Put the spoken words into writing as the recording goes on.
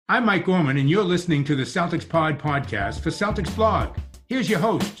I'm Mike Gorman, and you're listening to the CelticsPod podcast for Celtics Blog. Here's your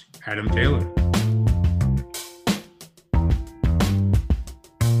host, Adam Taylor.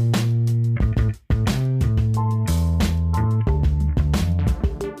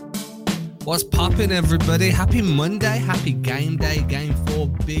 What's poppin', everybody? Happy Monday, happy game day, game 4,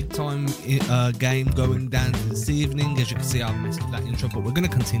 big time game going down this evening. As you can see, I've missed that intro, but we're going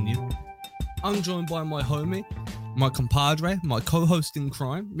to continue. I'm joined by my homie, my compadre, my co-host in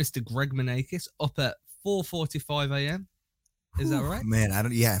crime, Mr. Greg Manakis, up at 4:45 a.m. Is that right? Man,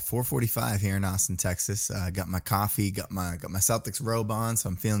 4:45 here in Austin, Texas. Got my coffee, got my Celtics robe on, so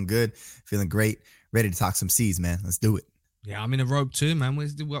I'm feeling good, feeling great, ready to talk some C's, man. Let's do it. Yeah, I'm in a robe too, man.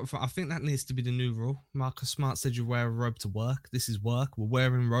 I think that needs to be the new rule. Marcus Smart said you wear a robe to work. This is work. We're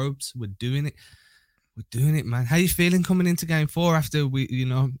wearing robes. We're doing it. We're doing it, man. How you feeling coming into game 4 after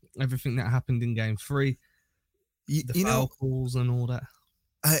everything that happened in game 3? The foul calls and all that.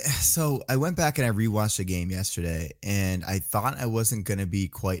 So I went back and I rewatched the game yesterday, and I thought I wasn't going to be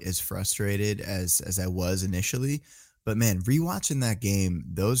quite as frustrated as I was initially. But man, rewatching that game,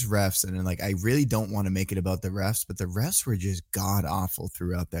 those refs, and I really don't want to make it about the refs, but the refs were just god awful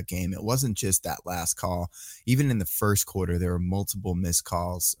throughout that game. It wasn't just that last call. Even in the first quarter, there were multiple missed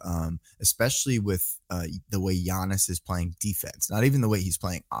calls, especially with the way Giannis is playing defense, not even the way he's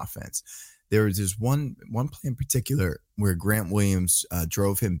playing offense. There was this one play in particular where Grant Williams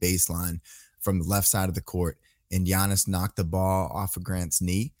drove him baseline from the left side of the court, and Giannis knocked the ball off of Grant's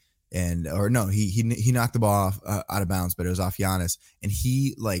knee. He knocked the ball off, out of bounds, but it was off Giannis, and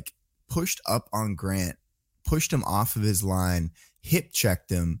he pushed up on Grant, pushed him off of his line, hip checked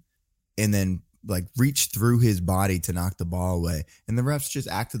him, and then reached through his body to knock the ball away. And the refs just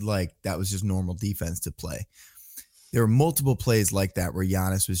acted like that was just normal defense to play. There were multiple plays like that where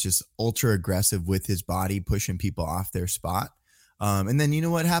Giannis was just ultra aggressive with his body, pushing people off their spot. And then you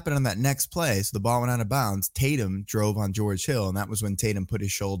know what happened on that next play? So the ball went out of bounds. Tatum drove on George Hill, and that was when Tatum put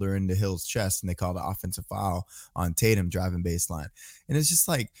his shoulder into Hill's chest, and they called an offensive foul on Tatum driving baseline. And it's just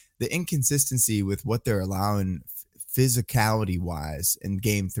the inconsistency with what they're allowing physicality-wise in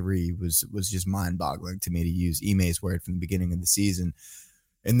Game 3 was just mind-boggling to me, to use Ime's word from the beginning of the season.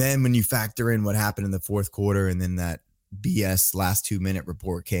 And then when you factor in what happened in the fourth quarter, and then that BS last 2-minute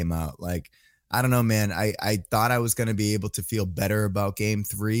report came out, I don't know, man. I thought I was going to be able to feel better about Game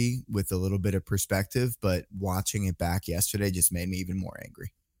 3 with a little bit of perspective, but watching it back yesterday just made me even more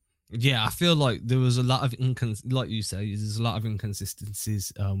angry. Yeah, I feel like there was a lot of like you say, there's a lot of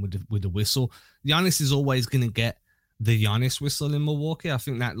inconsistencies with the whistle. Giannis is always going to get the Giannis whistle in Milwaukee. I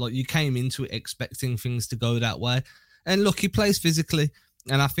think that you came into it expecting things to go that way, and look, he plays physically.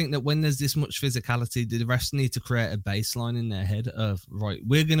 And I think that when there's this much physicality, the refs need to create a baseline in their head of, right,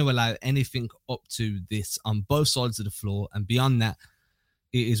 we're going to allow anything up to this on both sides of the floor. And beyond that,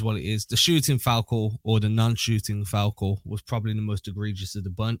 it is what it is. The shooting foul call or the non-shooting foul call was probably the most egregious of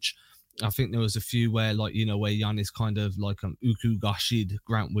the bunch. I think there was a few where, where Giannis kind of Uku Gashid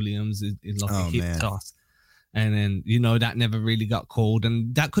Grant Williams in a hip toss. And then, that never really got called.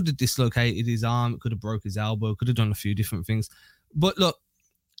 And that could have dislocated his arm. It could have broke his elbow. Could have done a few different things. But look,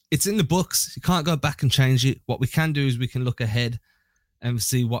 it's in the books. You can't go back and change it. What we can do is we can look ahead and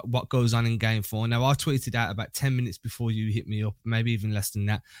see what goes on in Game 4. Now, I tweeted out about 10 minutes before you hit me up, maybe even less than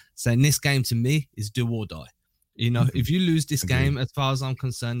that, saying this game to me is do or die. If you lose this game, as far as I'm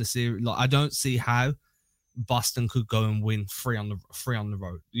concerned, the series, I don't see how Boston could go and win three on the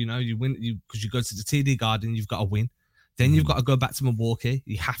road. You win because you go to the TD Garden, you've got to win. Then you've got to go back to Milwaukee.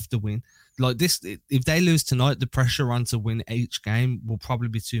 You have to win. This, if they lose tonight, the pressure on to win each game will probably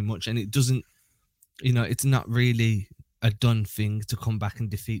be too much. And it doesn't, it's not really a done thing to come back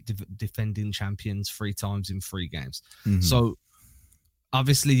and defeat defending champions 3 times in 3 games. Mm-hmm. So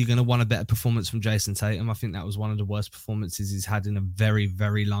obviously you're going to want a better performance from Jason Tatum. I think that was one of the worst performances he's had in a very,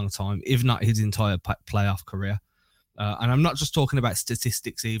 very long time, if not his entire playoff career. And I'm not just talking about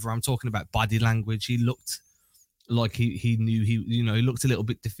statistics either. I'm talking about body language. He looked like he knew he looked a little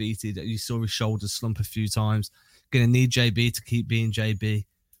bit defeated. You saw his shoulders slump a few times. Going to need JB to keep being JB.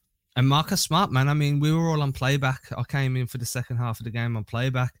 And Marcus Smart, man, I mean, we were all on playback. I came in for the second half of the game on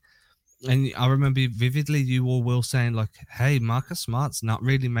playback. And I remember vividly you all will saying hey, Marcus Smart's not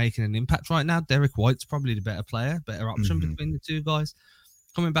really making an impact right now. Derek White's probably the better player, better option between the two guys.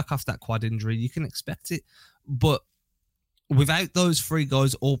 Coming back off that quad injury, you can expect it. But without those 3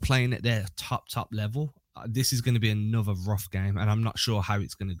 guys all playing at their top level, this is going to be another rough game, and I'm not sure how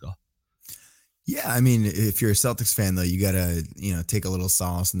it's going to go. Yeah, I mean, if you're a Celtics fan, though, you got to, take a little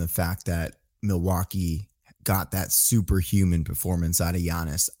solace in the fact that Milwaukee got that superhuman performance out of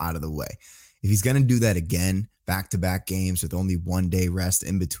Giannis out of the way. If he's going to do that again, back-to-back games with only 1 day rest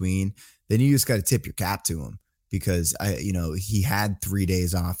in between, then you just got to tip your cap to him, because he had 3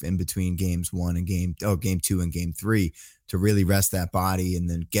 days off in between game 2 and game 3 to really rest that body and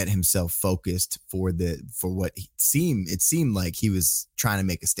then get himself focused for what it seemed like he was trying to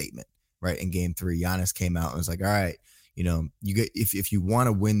make a statement, right? In game 3, Giannis came out and was like, all right, if you want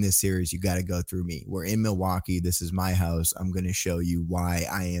to win this series, you got to go through me. We're in Milwaukee. This is my house. I'm going to show you why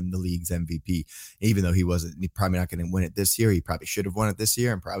I am the league's MVP. Even though he's probably not going to win it this year. He probably should have won it this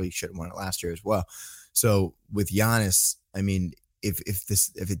year and probably should have won it last year as well. So with Giannis, I mean, if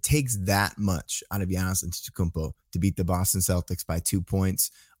it takes that much out of Giannis Antetokounmpo to beat the Boston Celtics by 2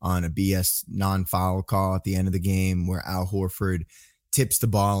 points on a BS non-foul call at the end of the game where Al Horford tips the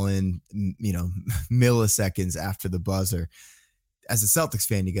ball in, milliseconds after the buzzer, as a Celtics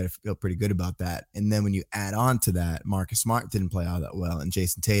fan, you got to feel pretty good about that. And then when you add on to that, Marcus Smart didn't play all that well, and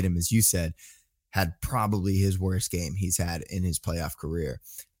Jason Tatum, as you said, had probably his worst game he's had in his playoff career.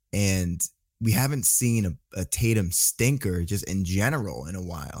 And we haven't seen a Tatum stinker just in general in a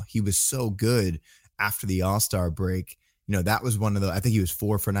while. He was so good after the All-Star break. That was one of I think he was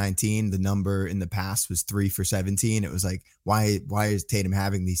 4 for 19. The number in the past was 3 for 17. It was like, why is Tatum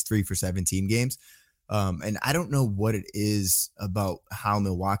having these 3 for 17 games? And I don't know what it is about how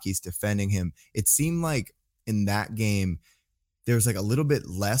Milwaukee's defending him. It seemed like in that game, there was like a little bit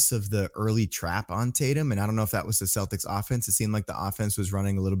less of the early trap on Tatum. And I don't know if that was the Celtics offense. It seemed like the offense was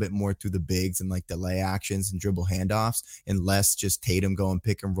running a little bit more through the bigs and like delay actions and dribble handoffs, and less just Tatum going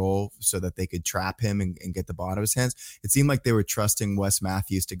pick and roll so that they could trap him and get the ball out of his hands. It seemed like they were trusting Wes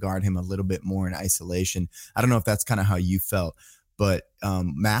Matthews to guard him a little bit more in isolation. I don't know if that's kind of how you felt, but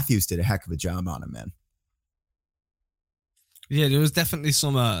Matthews did a heck of a job on him, man. Yeah, there was definitely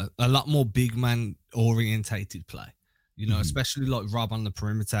a lot more big man orientated play. Especially like Rob on the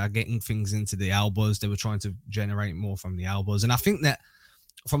perimeter, getting things into the elbows. They were trying to generate more from the elbows. And I think that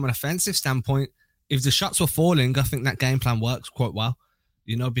from an offensive standpoint, if the shots were falling, I think that game plan works quite well,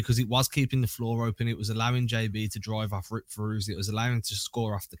 because it was keeping the floor open. It was allowing JB to drive off rip-throughs. It was allowing him to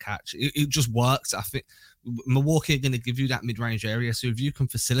score off the catch. It just works. I think Milwaukee are going to give you that mid-range area. So if you can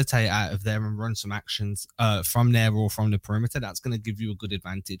facilitate out of there and run some actions from there or from the perimeter, that's going to give you a good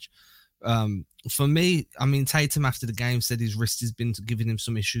advantage. For me, I mean, Tatum after the game said his wrist has been giving him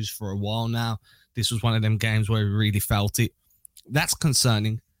some issues for a while now. This was one of them games where he really felt it. That's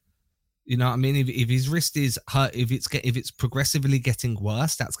concerning. You know what I mean? If his wrist is hurt, if it's progressively getting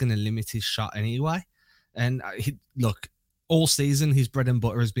worse, that's going to limit his shot anyway. And look, all season, his bread and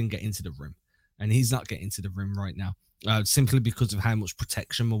butter has been getting to the rim, and he's not getting to the rim right now, simply because of how much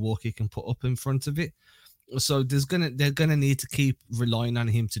protection Milwaukee can put up in front of it. So they're gonna need to keep relying on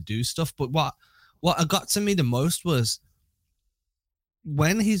him to do stuff. But what got to me the most was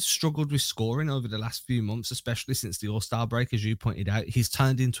when he's struggled with scoring over the last few months, especially since the All-Star break, as you pointed out, he's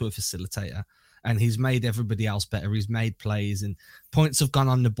turned into a facilitator and he's made everybody else better. He's made plays and points have gone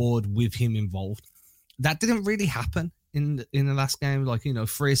on the board with him involved. That didn't really happen in the last game.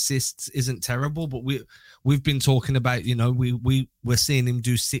 3 assists isn't terrible, but we've been talking about, we're seeing him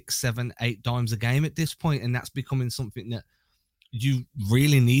do 6, 7, 8 dimes a game at this point, and that's becoming something that you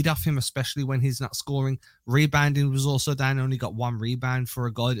really need off him, especially when he's not scoring. Rebounding was also down, only got 1 rebound for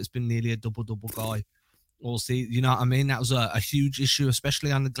a guy that's been nearly a double-double guy all season. You know what I mean? That was a huge issue,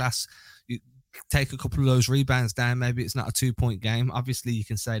 especially on the glass. You take a couple of those rebounds down, maybe it's not a 2-point game. Obviously, you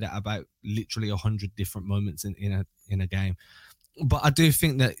can say that about literally 100 different moments in a game. But I do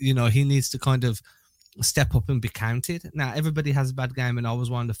think that, he needs to kind of step up and be counted. Now, everybody has a bad game, and I was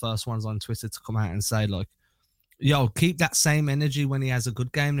one of the first ones on Twitter to come out and say, keep that same energy when he has a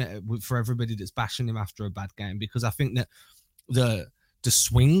good game for everybody that's bashing him after a bad game, because I think that the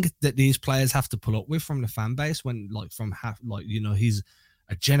swing that these players have to pull up with from the fan base when he's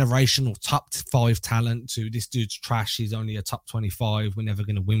a generational top 5 talent to this dude's trash, he's only a top 25, we're never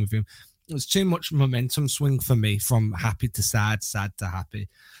going to win with him. It's too much momentum swing for me from happy to sad, sad to happy.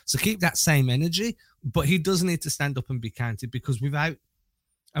 So keep that same energy, but he does need to stand up and be counted, because without,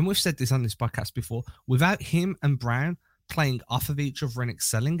 and we've said this on this podcast before, without him and Brown playing off of each other and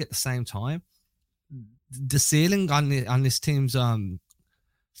excelling at the same time, the ceiling on this team's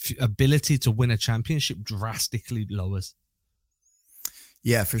ability to win a championship drastically lowers.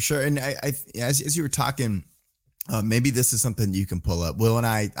 Yeah, for sure. And I as you were talking, maybe this is something you can pull up. Will and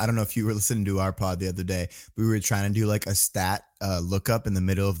I don't know if you were listening to our pod the other day, we were trying to do like a stat lookup in the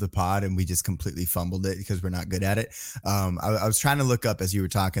middle of the pod, and we just completely fumbled it because we're not good at it. I was trying to look up, as you were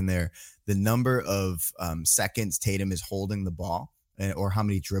talking there, the number of seconds Tatum is holding the ball or how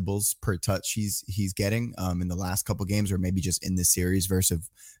many dribbles per touch he's getting in the last couple games, or maybe just in this series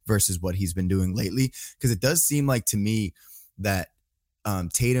versus what he's been doing lately. Because it does seem like to me that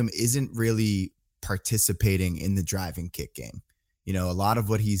Tatum isn't really participating in the drive and kick game. You know, a lot of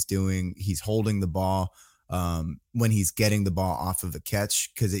what he's doing, he's holding the ball when he's getting the ball off of a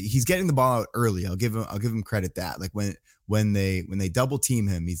catch, because he's getting the ball out early. I'll give him credit that, like when they double team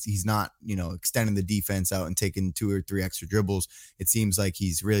him, he's not, you know, extending the defense out and taking 2 or 3 extra dribbles. It seems like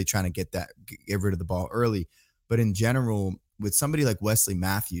he's really trying to get rid of the ball early. But in general, with somebody like Wesley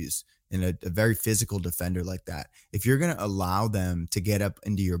Matthews and a very physical defender like that, if you're going to allow them to get up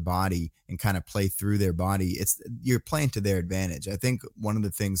into your body and kind of play through their body, you're playing to their advantage. I think one of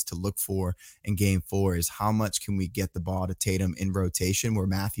the things to look for in game 4 is how much can we get the ball to Tatum in rotation, where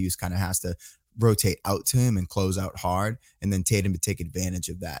Matthews kind of has to rotate out to him and close out hard, and then Tatum to take advantage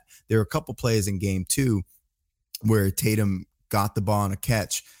of that. There are a couple plays in game 2 where Tatum got the ball on a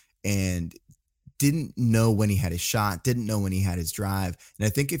catch and didn't know when he had his shot, didn't know when he had his drive. And I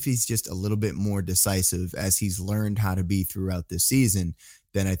think if he's just a little bit more decisive, as he's learned how to be throughout this season,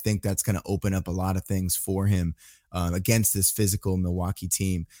 then I think that's going to open up a lot of things for him against this physical Milwaukee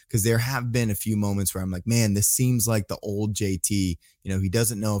team. Because there have been a few moments where I'm like, man, this seems like the old JT. You know, he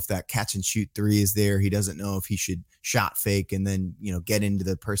doesn't know if that catch and shoot 3 is there. He doesn't know if he should shot fake and then, you know, get into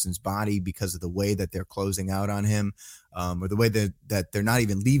the person's body because of the way that they're closing out on him, or the way that they're not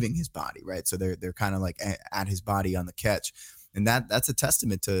even leaving his body, right? So they're kind of like at his body on the catch. And that's a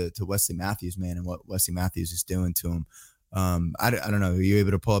testament to Wesley Matthews, man, and what Wesley Matthews is doing to him. I don't know. Are you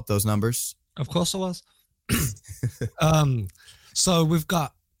able to pull up those numbers? Of course I was. So we've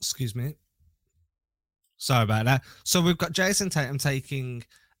got, excuse me. Sorry about that. So we've got Jason Tatum taking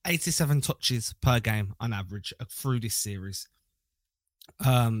 87 touches per game on average through this series.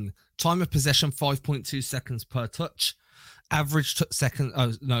 Time of possession, 5.2 seconds per touch. Time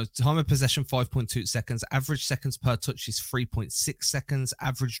of possession, 5.2 seconds. Average seconds per touch is 3.6 seconds.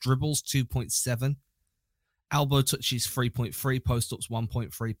 Average dribbles, 2.7. Elbow touches 3.3, post ups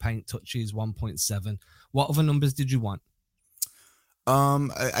 1.3, paint touches 1.7. What other numbers did you want?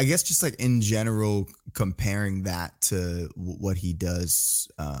 I guess just like in general, comparing that to what he does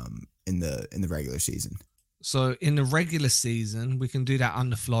in the regular season. So in the regular season, we can do that on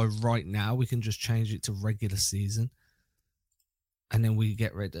the fly right now. We can just change it to regular season. And then we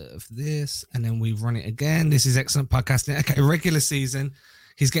get rid of this, and then we run it again. This is excellent podcasting. Okay, regular season,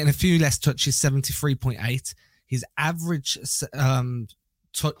 he's getting a few less touches, 73.8. His average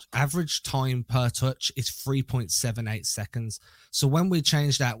average time per touch is 3.78 seconds. So when we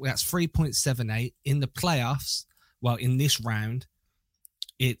change that, that's 3.78. In the playoffs, well, in this round,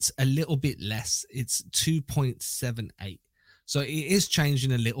 it's a little bit less. It's 2.78. So it is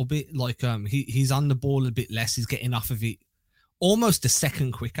changing a little bit. Like he's on the ball a bit less. He's getting off of it almost a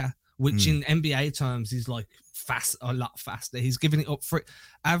second quicker, which in NBA terms is like a lot faster. He's giving it up for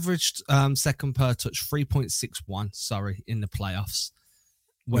averaged second per touch 3.61. In the playoffs,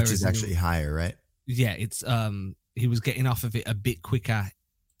 which is actually higher, right? Yeah, it's he was getting off of it a bit quicker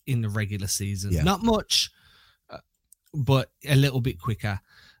in the regular season. Yeah. Not much, but a little bit quicker.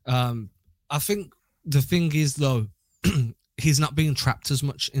 I think the thing is though, he's not being trapped as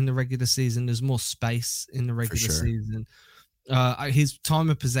much in the regular season. There's more space in the regular season. His time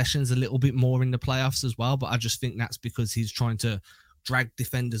of possession is a little bit more in the playoffs as well, but I just think that's because he's trying to drag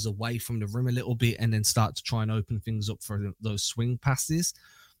defenders away from the rim a little bit and then start to try and open things up for those swing passes.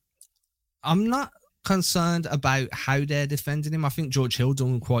 I'm not concerned about how they're defending him. I think George Hill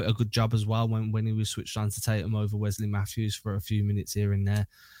doing quite a good job as well when he was switched on to Tatum over Wesley Matthews for a few minutes here and there.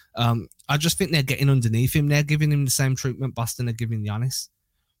 I just think they're getting underneath him. They're giving him the same treatment Boston are giving Giannis.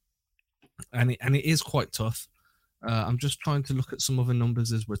 And it is quite tough. I'm just trying to look at some other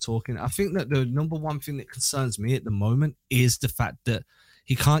numbers as we're talking. I think that the number one thing that concerns me at the moment is the fact that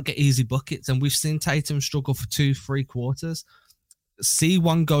he can't get easy buckets. And we've seen Tatum struggle for 2-3 quarters, see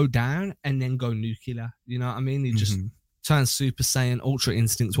one go down and then go nuclear. You know what I mean? He just turns Super Saiyan, Ultra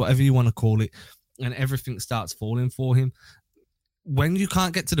Instincts, whatever you want to call it, and everything starts falling for him. When you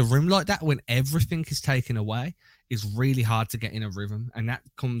can't get to the rim like that, when everything is taken away, it's really hard to get in a rhythm. And that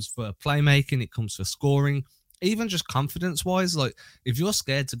comes for playmaking, it comes for scoring. Even just confidence-wise, like if you're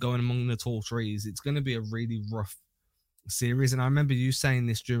scared to go in among the tall trees, it's going to be a really rough series. And I remember you saying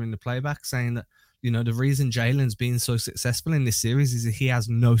this during the playback, saying that, you know, the reason Jalen's been so successful in this series is that he has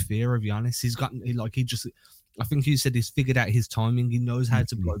no fear of Giannis. I think you said he's figured out his timing. He knows how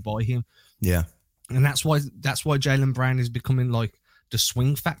to blow by him. Yeah. And that's why Jaylen Brown is becoming like the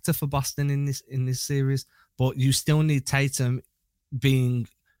swing factor for Boston in this series. But you still need Tatum being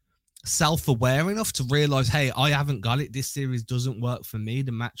self-aware enough to realize, hey, I haven't got it. This series doesn't work for me.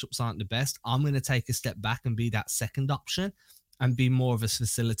 The matchups aren't the best. I'm going to take a step back and be that second option and be more of a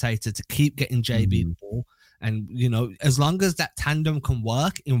facilitator to keep getting JB the ball. And, as long as that tandem can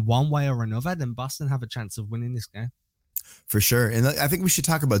work in one way or another, then Boston have a chance of winning this game. For sure. And I think we should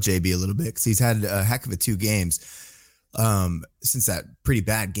talk about JB a little bit because he's had a heck of a 2 games since that pretty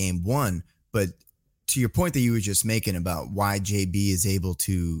bad game 1. But to your point that you were just making about why JB is able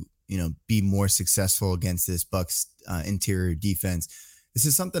to, be more successful against this Bucks interior defense, this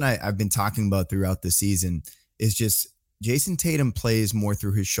is something I've been talking about throughout the season, is just Jason Tatum plays more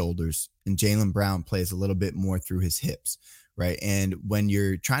through his shoulders and Jaylen Brown plays a little bit more through his hips, right? And when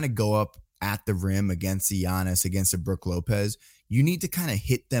you're trying to go up at the rim against a Giannis, against a Brook Lopez, you need to kind of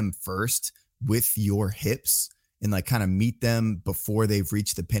hit them first with your hips and like kind of meet them before they've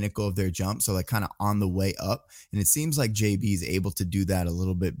reached the pinnacle of their jump. So like kind of on the way up. And it seems like JB is able to do that a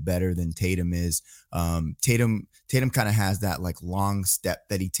little bit better than Tatum is. Tatum kind of has that like long step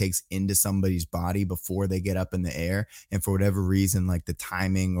that he takes into somebody's body before they get up in the air. And for whatever reason, like the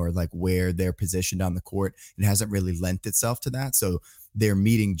timing or like where they're positioned on the court, it hasn't really lent itself to that. So they're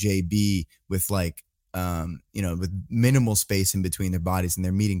meeting JB with like, with minimal space in between their bodies, and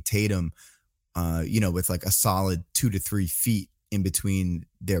they're meeting Tatum with like a solid 2 to 3 feet in between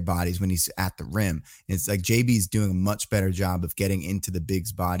their bodies when he's at the rim. And it's like JB's doing a much better job of getting into the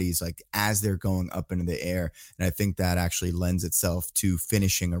bigs' bodies like as they're going up into the air. And I think that actually lends itself to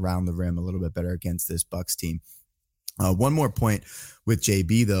finishing around the rim a little bit better against this Bucks team. One more point with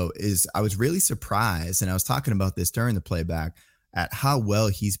JB though is I was really surprised, and I was talking about this during the playback, at how well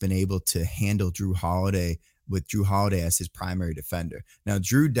he's been able to handle Jrue Holiday, with Jrue Holiday as his primary defender. Now,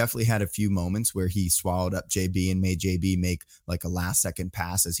 Jrue definitely had a few moments where he swallowed up JB and made JB make like a last second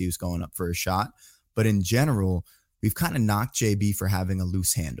pass as he was going up for a shot. But in general, we've kind of knocked JB for having a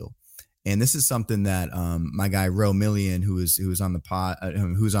loose handle. And this is something that my guy Ro Million, who was on the pod,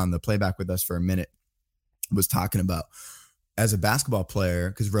 who's on the playback with us for a minute, was talking about. As a basketball player,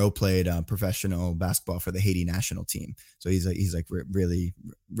 because Ro played professional basketball for the Haiti national team. So he's like really,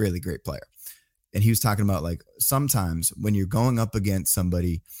 really great player. And he was talking about like sometimes when you're going up against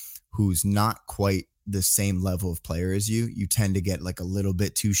somebody who's not quite the same level of player as you tend to get like a little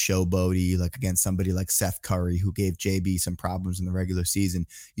bit too showboaty, like against somebody like Seth Curry, who gave JB some problems in the regular season.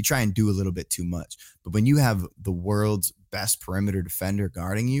 You try and do a little bit too much. But when you have the world's best perimeter defender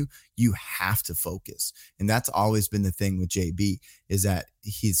guarding you, you have to focus. And that's always been the thing with JB, is that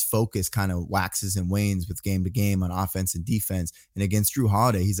his focus kind of waxes and wanes with game to game on offense and defense. And against Jrue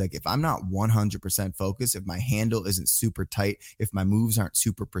Holiday, he's like, if I'm not 100% focused, if my handle isn't super tight, if my moves aren't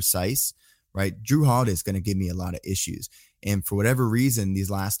super precise, right, Jrue Holiday is going to give me a lot of issues. And for whatever reason, these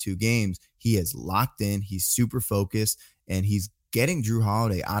last 2 games, he is locked in, he's super focused, and he's getting Jrue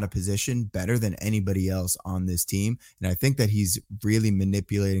Holiday out of position better than anybody else on this team. And I think that he's really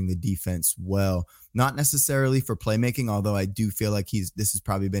manipulating the defense well, not necessarily for playmaking, although I do feel like this has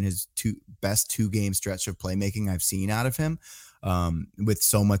probably been his best 2-game stretch of playmaking I've seen out of him. With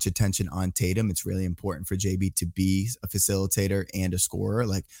so much attention on Tatum, it's really important for JB to be a facilitator and a scorer.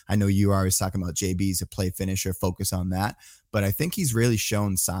 Like, I know you are always talking about JB's a play finisher, focus on that. But I think he's really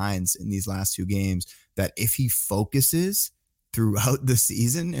shown signs in these last 2 games that if he focuses throughout the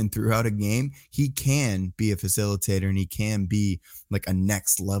season and throughout a game, he can be a facilitator and he can be like a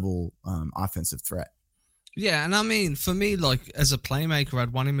next level offensive threat. Yeah, and I mean, for me, like as a playmaker,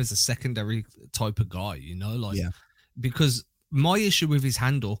 I'd want him as a secondary type of guy, because my issue with his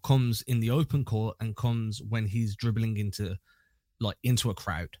handle comes in the open court and comes when he's dribbling into a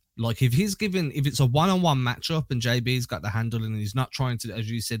crowd. Like if it's a one-on-one matchup and JB's got the handle and he's not trying to,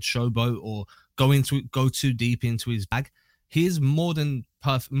 as you said, showboat or go too deep into his bag, he's more than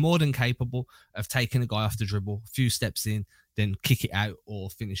capable of taking a guy off the dribble, a few steps in, then kick it out or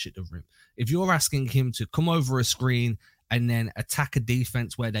finish at the rim. If you're asking him to come over a screen and then attack a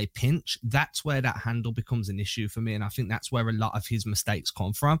defense where they pinch, that's where that handle becomes an issue for me. And I think that's where a lot of his mistakes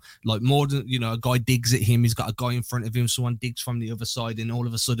come from. Like more than, a guy digs at him, he's got a guy in front of him, someone digs from the other side, and all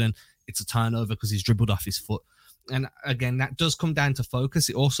of a sudden it's a turnover because he's dribbled off his foot. And again, that does come down to focus.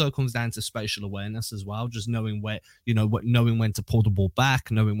 It also comes down to spatial awareness as well, just knowing where, knowing when to pull the ball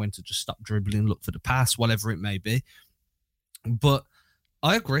back, knowing when to just stop dribbling, look for the pass, whatever it may be. But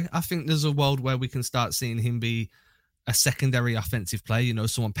I agree. I think there's a world where we can start seeing him be a secondary offensive play.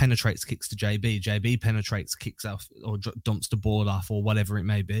 Someone penetrates, kicks to JB penetrates, kicks off or dumps the ball off or whatever it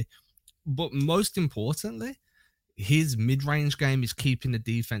may be. But most importantly, his mid-range game is keeping the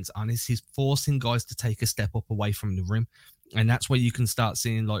defense honest. He's forcing guys to take a step up away from the rim. And that's where you can start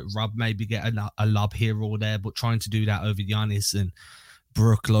seeing like Rob maybe get a lob here or there, but trying to do that over Giannis and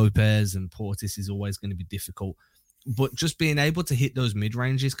Brook Lopez and Portis is always going to be difficult. But just being able to hit those mid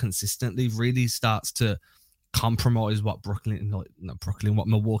ranges consistently really starts to compromise what what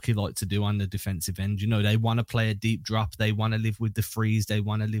Milwaukee like to do on the defensive end. They want to play a deep drop. They want to live with the freeze. They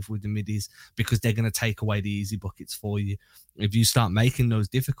want to live with the middies because they're going to take away the easy buckets for you. If you start making those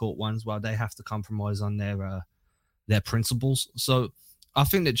difficult ones, well, they have to compromise on their principles. So I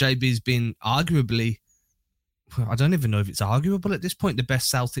think that JB's been arguably, I don't even know if it's arguable at this point, the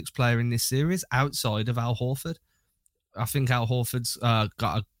best Celtics player in this series outside of Al Horford. I think Al Horford's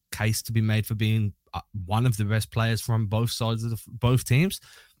got a case to be made for being one of the best players from both sides of both teams.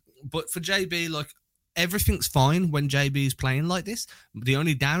 But for JB, like, everything's fine when JB is playing like this. The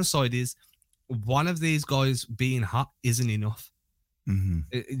only downside is one of these guys being hot isn't enough.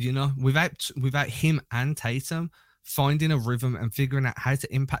 Without him and Tatum finding a rhythm and figuring out how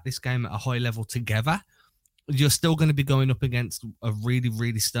to impact this game at a high level together, you're still going to be going up against a really,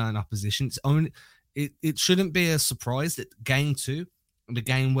 really stern opposition. It shouldn't be a surprise that game 2, the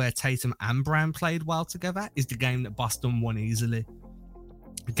game where Tatum and Brown played well together, is the game that Boston won easily.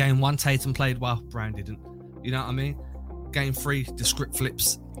 Game 1, Tatum played well, Brown didn't. You know what I mean? Game 3, the script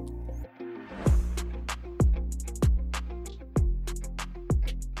flips.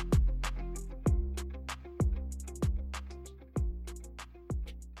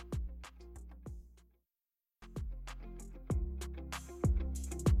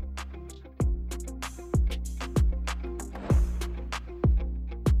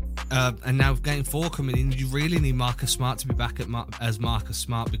 And now game 4 coming in, you really need Marcus Smart to be back as Marcus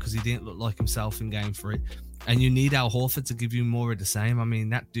Smart because he didn't look like himself in game 3. And you need Al Horford to give you more of the same. I mean,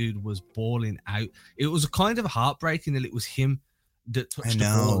 that dude was balling out. It was kind of heartbreaking that it was him that touched the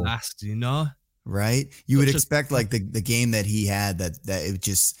ball last, Right? You would expect like the game that he had that it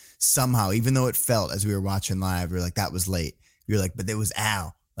just somehow, even though it felt as we were watching live, we were like, that was late. You're like, but it was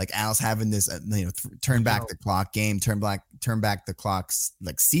Al. Like Al's having this, turn back the clock game, turn back the clock's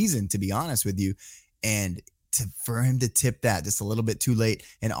like season, to be honest with you. And for him to tip that just a little bit too late.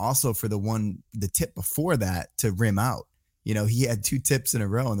 And also for the tip before that to rim out, he had 2 tips in a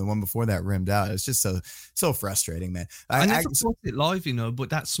row and the one before that rimmed out. It's just so frustrating, man. I never caught it live, but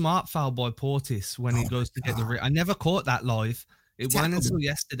that Smart foul by Portis when he goes to get I never caught that live. It wasn't until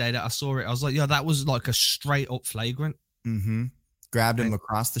yesterday that I saw it. I was like, yeah, that was like a straight up flagrant. Mm-hmm. Grabbed him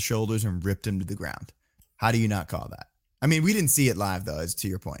across the shoulders and ripped him to the ground. How do you not call that? I mean, we didn't see it live though, as to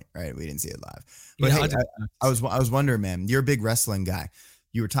your point, right? We didn't see it live. But yeah, I was wondering, man, you're a big wrestling guy.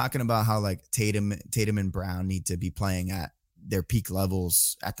 You were talking about how like Tatum and Brown need to be playing at their peak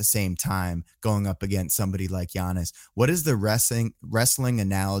levels at the same time, going up against somebody like Giannis. What is the wrestling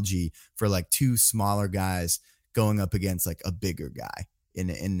analogy for like 2 smaller guys going up against like a bigger guy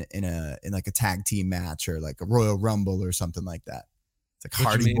in like a tag team match or like a Royal Rumble or something like that? It's like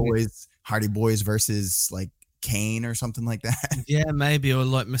Hardy Boys versus like Kane or something like that. Yeah, maybe, or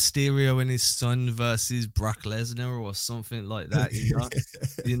like Mysterio and his son versus Brock Lesnar or something like that.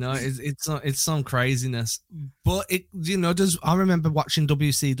 It's some craziness. But I remember watching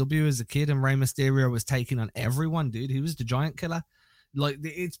WCW as a kid, and Rey Mysterio was taking on everyone, dude. He was the giant killer. Like,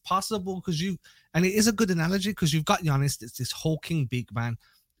 it's possible and it is a good analogy because you've got Giannis. It's this hulking big man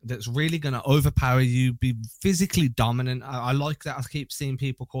that's really going to overpower you, be physically dominant. I like that. I keep seeing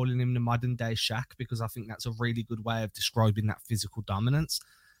people calling him the modern day Shaq because I think that's a really good way of describing that physical dominance.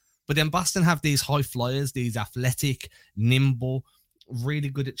 But then Boston have these high flyers, these athletic, nimble, really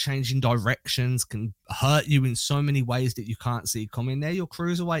good at changing directions, can hurt you in so many ways that you can't see coming. They're your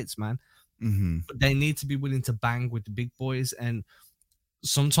cruiserweights, man. Mm-hmm. But they need to be willing to bang with the big boys, and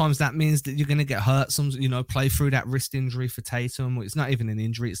sometimes that means that you're going to get hurt. Play through that wrist injury for Tatum. It's not even an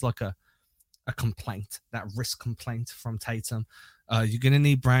injury. It's like a complaint, that wrist complaint from Tatum. You're going to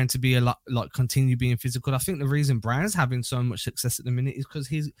need Brown to be continue being physical. I think the reason Brown's having so much success at the minute is because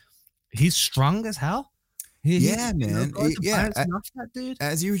he's strong as hell. Man. That dude.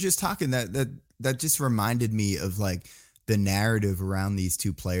 As you were just talking, that just reminded me of like the narrative around these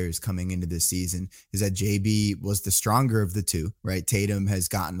 2 players coming into this season is that JB was the stronger of the 2, right? Tatum has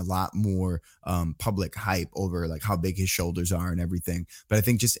gotten a lot more public hype over like how big his shoulders are and everything. But I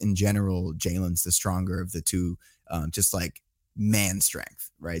think just in general, Jalen's the stronger of the 2, just like man strength,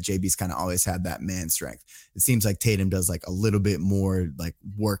 right? JB's kind of always had that man strength. It seems like Tatum does like a little bit more like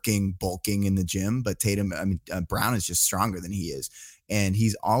bulking in the gym, but Brown is just stronger than he is. And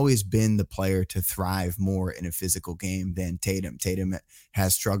he's always been the player to thrive more in a physical game than Tatum. Tatum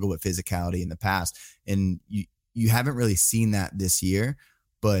has struggled with physicality in the past. And you haven't really seen that this year,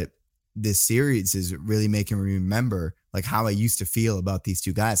 but this series is really making me remember like how I used to feel about these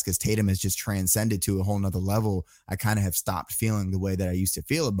two guys, because Tatum has just transcended to a whole nother level. I kind of have stopped feeling the way that I used to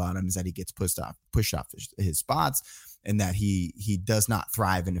feel about him, is that he gets pushed off his spots, and that he does not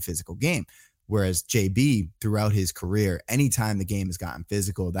thrive in a physical game. Whereas JB, throughout his career, anytime the game has gotten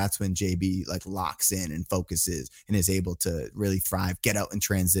physical, that's when JB like locks in and focuses and is able to really thrive, get out in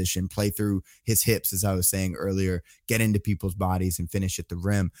transition, play through his hips, as I was saying earlier, get into people's bodies and finish at the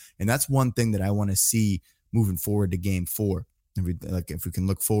rim. And that's one thing that I want to see moving forward to game 4. If we can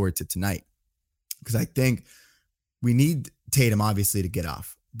look forward to tonight, because I think we need Tatum obviously to get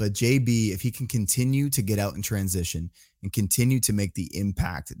off. But JB, if he can continue to get out in transition and continue to make the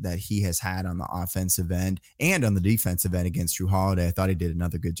impact that he has had on the offensive end and on the defensive end against Drew Holiday, I thought he did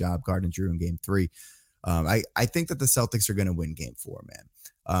another good job guarding Drew in game 3. I think that the Celtics are going to win game 4,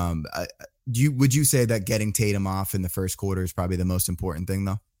 man. Would you say that getting Tatum off in the first quarter is probably the most important thing,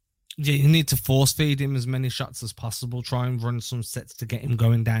 though? Yeah, you need to force feed him as many shots as possible. Try and run some sets to get him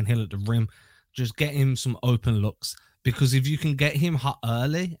going downhill at the rim. Just get him some open looks. Because if you can get him hot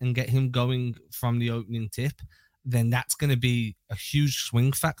early and get him going from the opening tip, then that's going to be a huge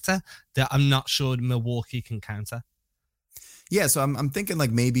swing factor that I'm not sure Milwaukee can counter. Yeah, so I'm thinking like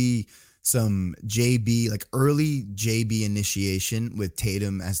maybe some JB, like early JB initiation with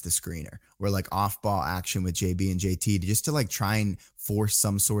Tatum as the screener, or like off-ball action with JB and JT, just to like try and force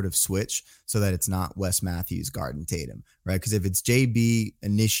some sort of switch so that it's not Wes Matthews guarding Tatum, right? Because if it's JB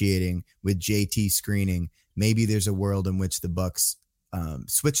initiating with JT screening, maybe there's a world in which the Bucks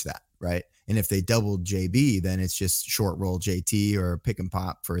switch that, right? And if they double JB, then it's just short roll JT or pick and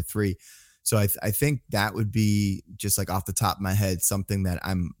pop for a 3. So I think that would be, just like off the top of my head, something that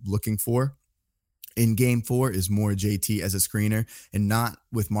I'm looking for in game 4 is more JT as a screener and not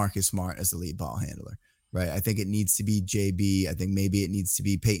with Marcus Smart as the lead ball handler, right? I think it needs to be JB. I think maybe it needs to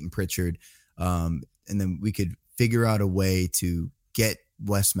be Peyton Pritchard. And then we could figure out a way to get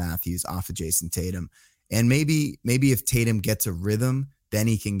Wes Matthews off of Jason Tatum. And maybe if Tatum gets a rhythm, then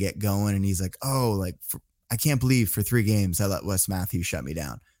he can get going. And he's like, I can't believe for 3 games I let Wes Matthews shut me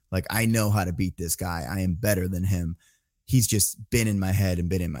down. Like, I know how to beat this guy. I am better than him. He's just been in my head and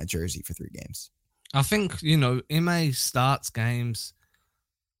been in my jersey for 3 games. I think, Ime starts games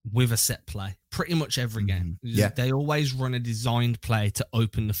with a set play pretty much every game. Yeah. They always run a designed play to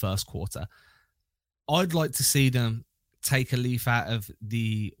open the first quarter. I'd like to see them take a leaf out of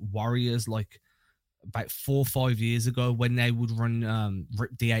the Warriors, like about 4 or 5 years ago, when they would run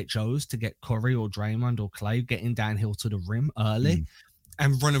rip DHOs to get Curry or Draymond or Clay getting downhill to the rim early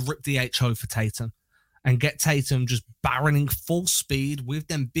and run a rip DHO for Tatum and get Tatum just barreling full speed with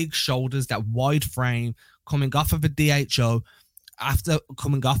them big shoulders, that wide frame, coming off of a DHO after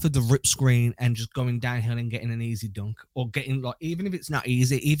coming off of the rip screen and just going downhill and getting an easy dunk, or getting, like, even if it's not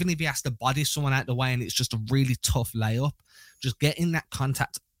easy, even if he has to body someone out the way and it's just a really tough layup, just getting that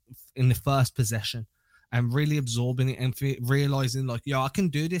contact in the first possession and really absorbing it and realizing, like, I can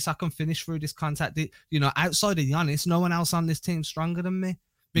do this. I can finish through this contact. Outside of Giannis, no one else on this team is stronger than me,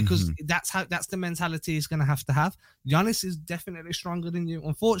 because that's the mentality he's going to have. Giannis is definitely stronger than you.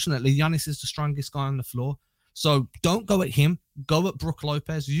 Unfortunately, Giannis is the strongest guy on the floor. So don't go at him. Go at Brook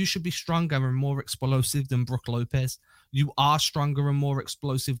Lopez. You should be stronger and more explosive than Brook Lopez. You are stronger and more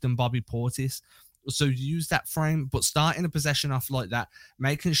explosive than Bobby Portis. So use that frame, but starting a possession off like that,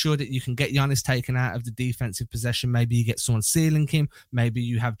 making sure that you can get Giannis taken out of the defensive possession. Maybe you get someone sealing him. Maybe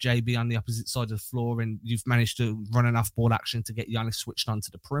you have JB on the opposite side of the floor and you've managed to run enough ball action to get Giannis switched onto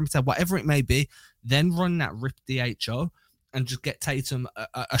the perimeter. Whatever it may be, then run that rip DHO and just get Tatum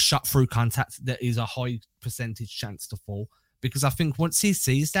a shot through contact that is a high percentage chance to fall. Because I think once he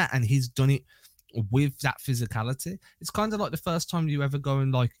sees that and he's done it with that physicality, it's kind of like the first time you ever go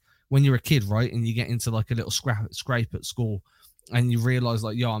and, like, when you're a kid, right, and you get into like a little scrape at school and you realize,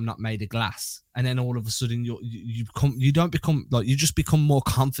 like, I'm not made of glass. And then all of a sudden you just become more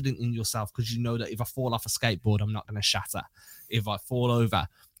confident in yourself, because you know that if I fall off a skateboard, I'm not going to shatter. If I fall over,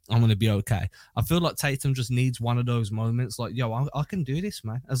 I'm going to be okay. I feel like Tatum just needs one of those moments, like, I can do this,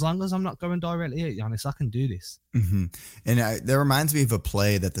 man. As long as I'm not going directly at Giannis, I can do this. And that reminds me of a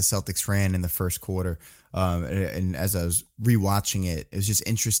play that the Celtics ran in the first quarter. And as I was rewatching it, it was just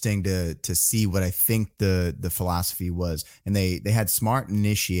interesting to see what I think the philosophy was. And they had Smart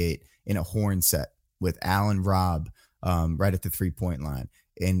initiate in a horn set with Al and Rob right at the 3-point line.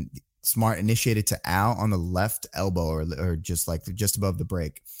 And Smart initiated to Al on the left elbow or just above the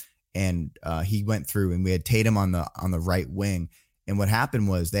break. And he went through, and we had Tatum on the right wing. And what happened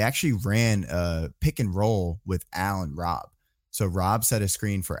was they actually ran a pick and roll with Al and Rob. So Rob set a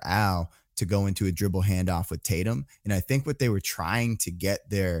screen for Al to go into a dribble handoff with Tatum. And I think what they were trying to get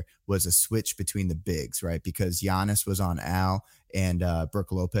there was a switch between the bigs, right? Because Giannis was on Al and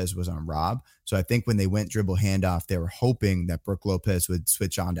Brook Lopez was on Rob. So I think when they went dribble handoff, they were hoping that Brook Lopez would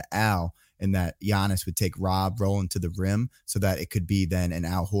switch on to Al and that Giannis would take Rob rolling to the rim so that it could be then an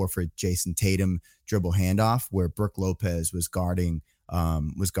Al Horford, Jason Tatum dribble handoff where Brook Lopez was guarding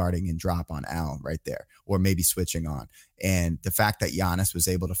and drop on Al right there, or maybe switching on. And the fact that Giannis was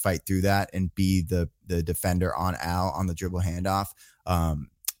able to fight through that and be the defender on Al on the dribble handoff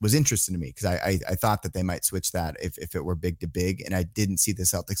was interesting to me because I thought that they might switch that if it were big to big, and I didn't see the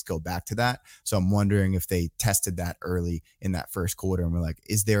Celtics go back to that. So I'm wondering if they tested that early in that first quarter and we're like,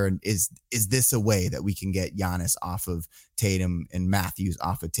 is this a way that we can get Giannis off of Tatum and Matthews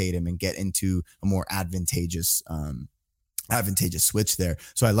off of Tatum and get into a more advantageous switch there.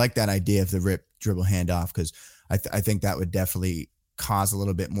 So I like that idea of the rip dribble handoff because I think that would definitely cause a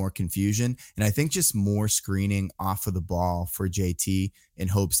little bit more confusion. And I think just more screening off of the ball for JT in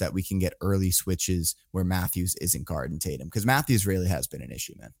hopes that we can get early switches where Matthews isn't guarding Tatum because Matthews really has been an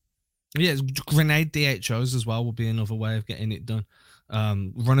issue, man. Yeah, grenade DHOs as well will be another way of getting it done.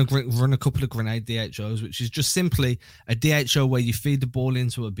 Run a couple of grenade DHOs, which is just simply a DHO where you feed the ball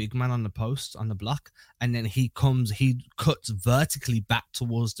into a big man on the post, on the block, and then he cuts vertically back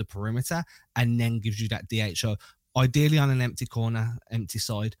towards the perimeter and then gives you that DHO. Ideally on an empty corner, empty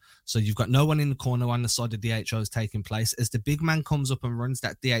side. So you've got no one in the corner on the side of DHO is taking place. As the big man comes up and runs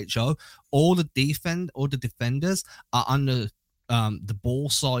that DHO, all the defenders are on the ball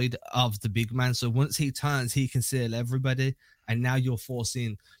side of the big man. So once he turns, he can seal everybody. And now you've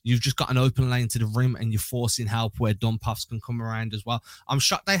just got an open lane to the rim and you're forcing help where dump offs can come around as well. I'm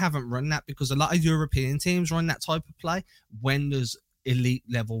shocked they haven't run that because a lot of European teams run that type of play when there's elite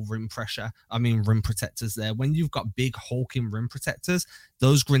level rim protectors there. When you've got big hulking rim protectors,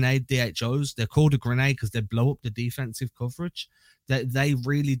 those grenade DHOs, they're called a grenade because they blow up the defensive coverage. They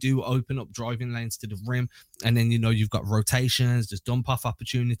really do open up driving lanes to the rim. And then, you've got rotations, there's dump off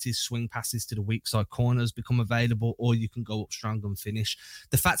opportunities, swing passes to the weak side corners become available, or you can go up strong and finish.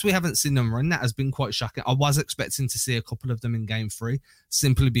 The fact we haven't seen them run that has been quite shocking. I was expecting to see a couple of them in game 3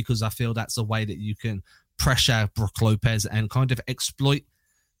 simply because I feel that's a way that you can pressure Brook Lopez and kind of exploit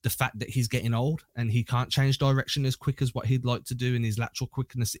the fact that he's getting old and he can't change direction as quick as what he'd like to do, and his lateral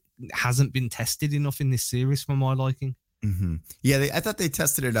quickness hasn't been tested enough in this series for my liking. Mm-hmm. Yeah, I thought they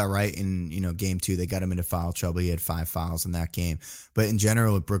tested it all right in game 2. They got him into foul trouble. He had 5 fouls in that game. But in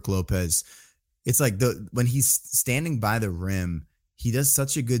general, with Brook Lopez, it's like when he's standing by the rim, he does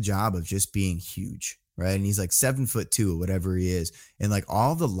such a good job of just being huge. Right. And he's like 7'2" or whatever he is. And like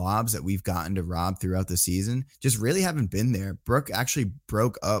all the lobs that we've gotten to Rob throughout the season just really haven't been there. Brook actually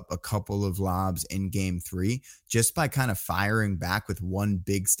broke up a couple of lobs in game 3 just by kind of firing back with one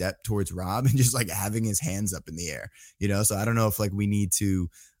big step towards Rob and just like having his hands up in the air, So I don't know if like we need to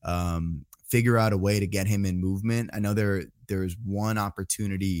figure out a way to get him in movement. I know there's one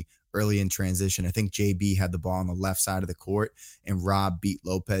opportunity early in transition. I think JB had the ball on the left side of the court and Rob beat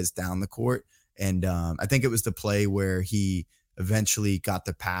Lopez down the court. And I think it was the play where he eventually got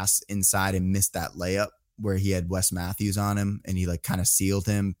the pass inside and missed that layup where he had Wes Matthews on him and he like kind of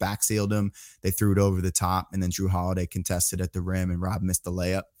back sealed him. They threw it over the top and then Drew Holiday contested at the rim and Rob missed the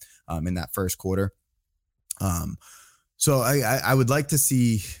layup in that first quarter. So I would like to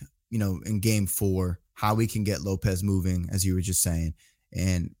see, in game 4, how we can get Lopez moving, as you were just saying,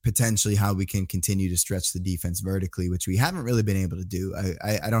 and potentially how we can continue to stretch the defense vertically, which we haven't really been able to do.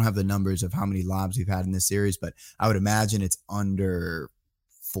 I don't have the numbers of how many lobs we've had in this series, but I would imagine it's under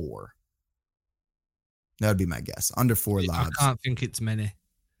 4. That would be my guess. Under 4 lobs. I can't think it's many.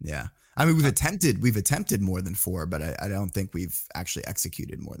 Yeah. I mean, we've attempted more than 4, but I don't think we've actually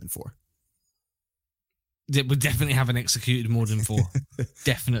executed more than 4. We definitely haven't executed more than 4.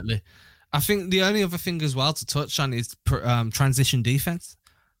 Definitely. I think the only other thing as well to touch on is transition defense.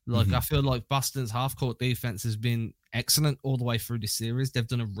 I feel like Boston's half-court defense has been excellent all the way through the series. They've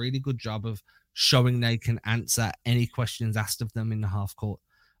done a really good job of showing they can answer any questions asked of them in the half-court.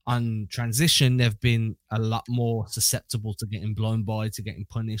 On transition, they've been a lot more susceptible to getting blown by, to getting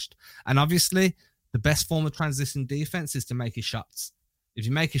punished. And obviously, the best form of transition defense is to make your shots. If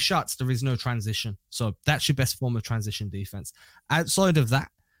you make your shots, there is no transition. So that's your best form of transition defense. Outside of that,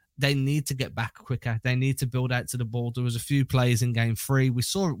 they need to get back quicker. They need to build out to the ball. There was a few plays in game 3. We've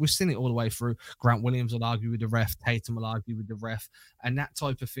seen it all the way through. Grant Williams will argue with the ref. Tatum will argue with the ref. And that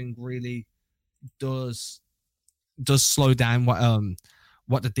type of thing really does slow down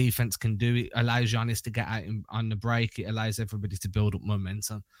what the defense can do. It allows Giannis to get out on the break. It allows everybody to build up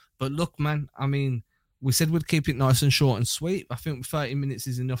momentum. But look, man, I mean, We said we'd keep it nice and short and sweet. I think 30 minutes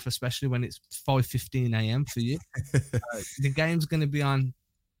is enough, especially when it's 5:15 a.m. for you. The game's going to be on.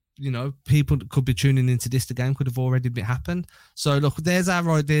 People that could be tuning into this. The game could have already happened. So look, there's our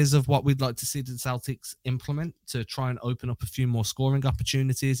ideas of what we'd like to see the Celtics implement to try and open up a few more scoring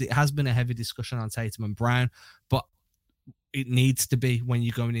opportunities. It has been a heavy discussion on Tatum and Brown, but it needs to be when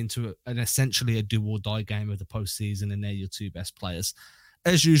you're going into essentially a do or die game of the postseason, and they're your two best players.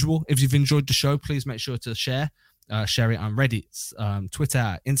 As usual, if you've enjoyed the show, please make sure to share it on Reddit,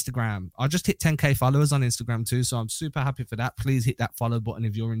 Twitter, Instagram. I just hit 10K followers on Instagram too, so I'm super happy for that. Please hit that follow button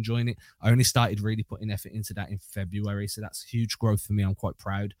if you're enjoying it. I only started really putting effort into that in February, so that's huge growth for me. I'm quite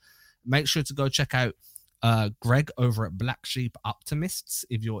proud. Make sure to go check out Greg over at Black Sheep Optimists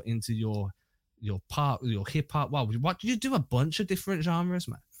if you're into your hip hop. Wow, what you do a bunch of different genres,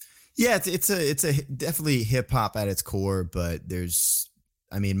 man. Yeah, it's a definitely hip hop at its core, but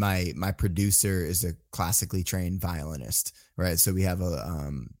my producer is a classically trained violinist, right? So we have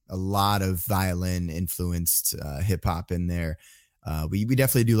a lot of violin influenced hip hop in there. We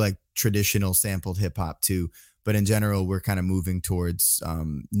definitely do like traditional sampled hip hop too, but in general, we're kind of moving towards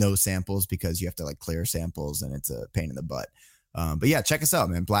no samples because you have to like clear samples and it's a pain in the butt. But yeah, check us out,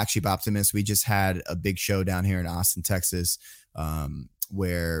 man. Black Sheep Optimist. We just had a big show down here in Austin, Texas,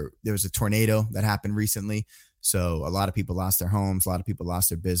 where there was a tornado that happened recently. So a lot of people lost their homes. A lot of people lost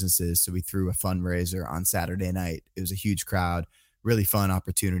their businesses. So we threw a fundraiser on Saturday night. It was a huge crowd, really fun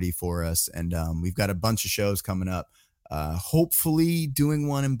opportunity for us. And we've got a bunch of shows coming up. Hopefully doing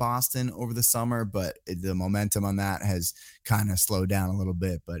one in Boston over the summer, but the momentum on that has kind of slowed down a little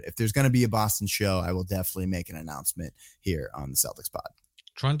bit. But if there's going to be a Boston show, I will definitely make an announcement here on the CelticsPod.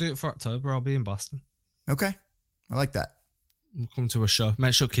 Try and do it for October. I'll be in Boston. Okay. I like that. We'll come to a show.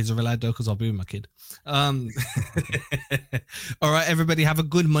 Make sure kids are allowed though, because I'll be with my kid. All right, everybody, have a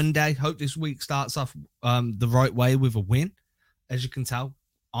good Monday. Hope this week starts off the right way with a win. As you can tell,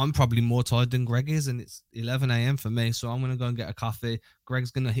 I'm probably more tired than Greg is, and it's 11 a.m. for me, so I'm going to go and get a coffee.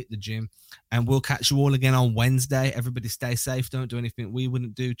 Greg's going to hit the gym, and we'll catch you all again on Wednesday. Everybody stay safe. Don't do anything we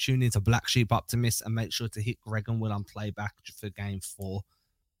wouldn't do. Tune into Black Sheep Optimist, and make sure to hit Greg and Will on playback for Game 4.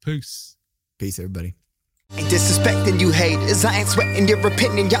 Peace. Peace, everybody. Ain't disrespecting you haters, I ain't sweating your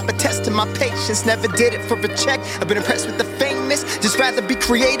opinion. Y'all been testing my patience, never did it for a check. I've been impressed with the famous, just rather be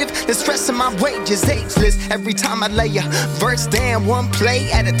creative than stressing my wages. Ageless, every time I lay a verse down, one play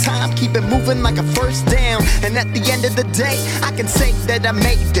at a time, keep it moving like a first down. And at the end of the day, I can say that I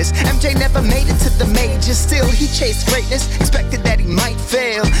made this. MJ never made it to the majors, still he chased greatness. Expected that he might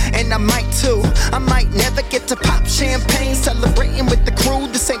fail, and I might too. I might never get to pop champagne, celebrating with the crew.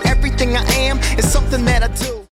 This ain't everything I am, it's something that I do.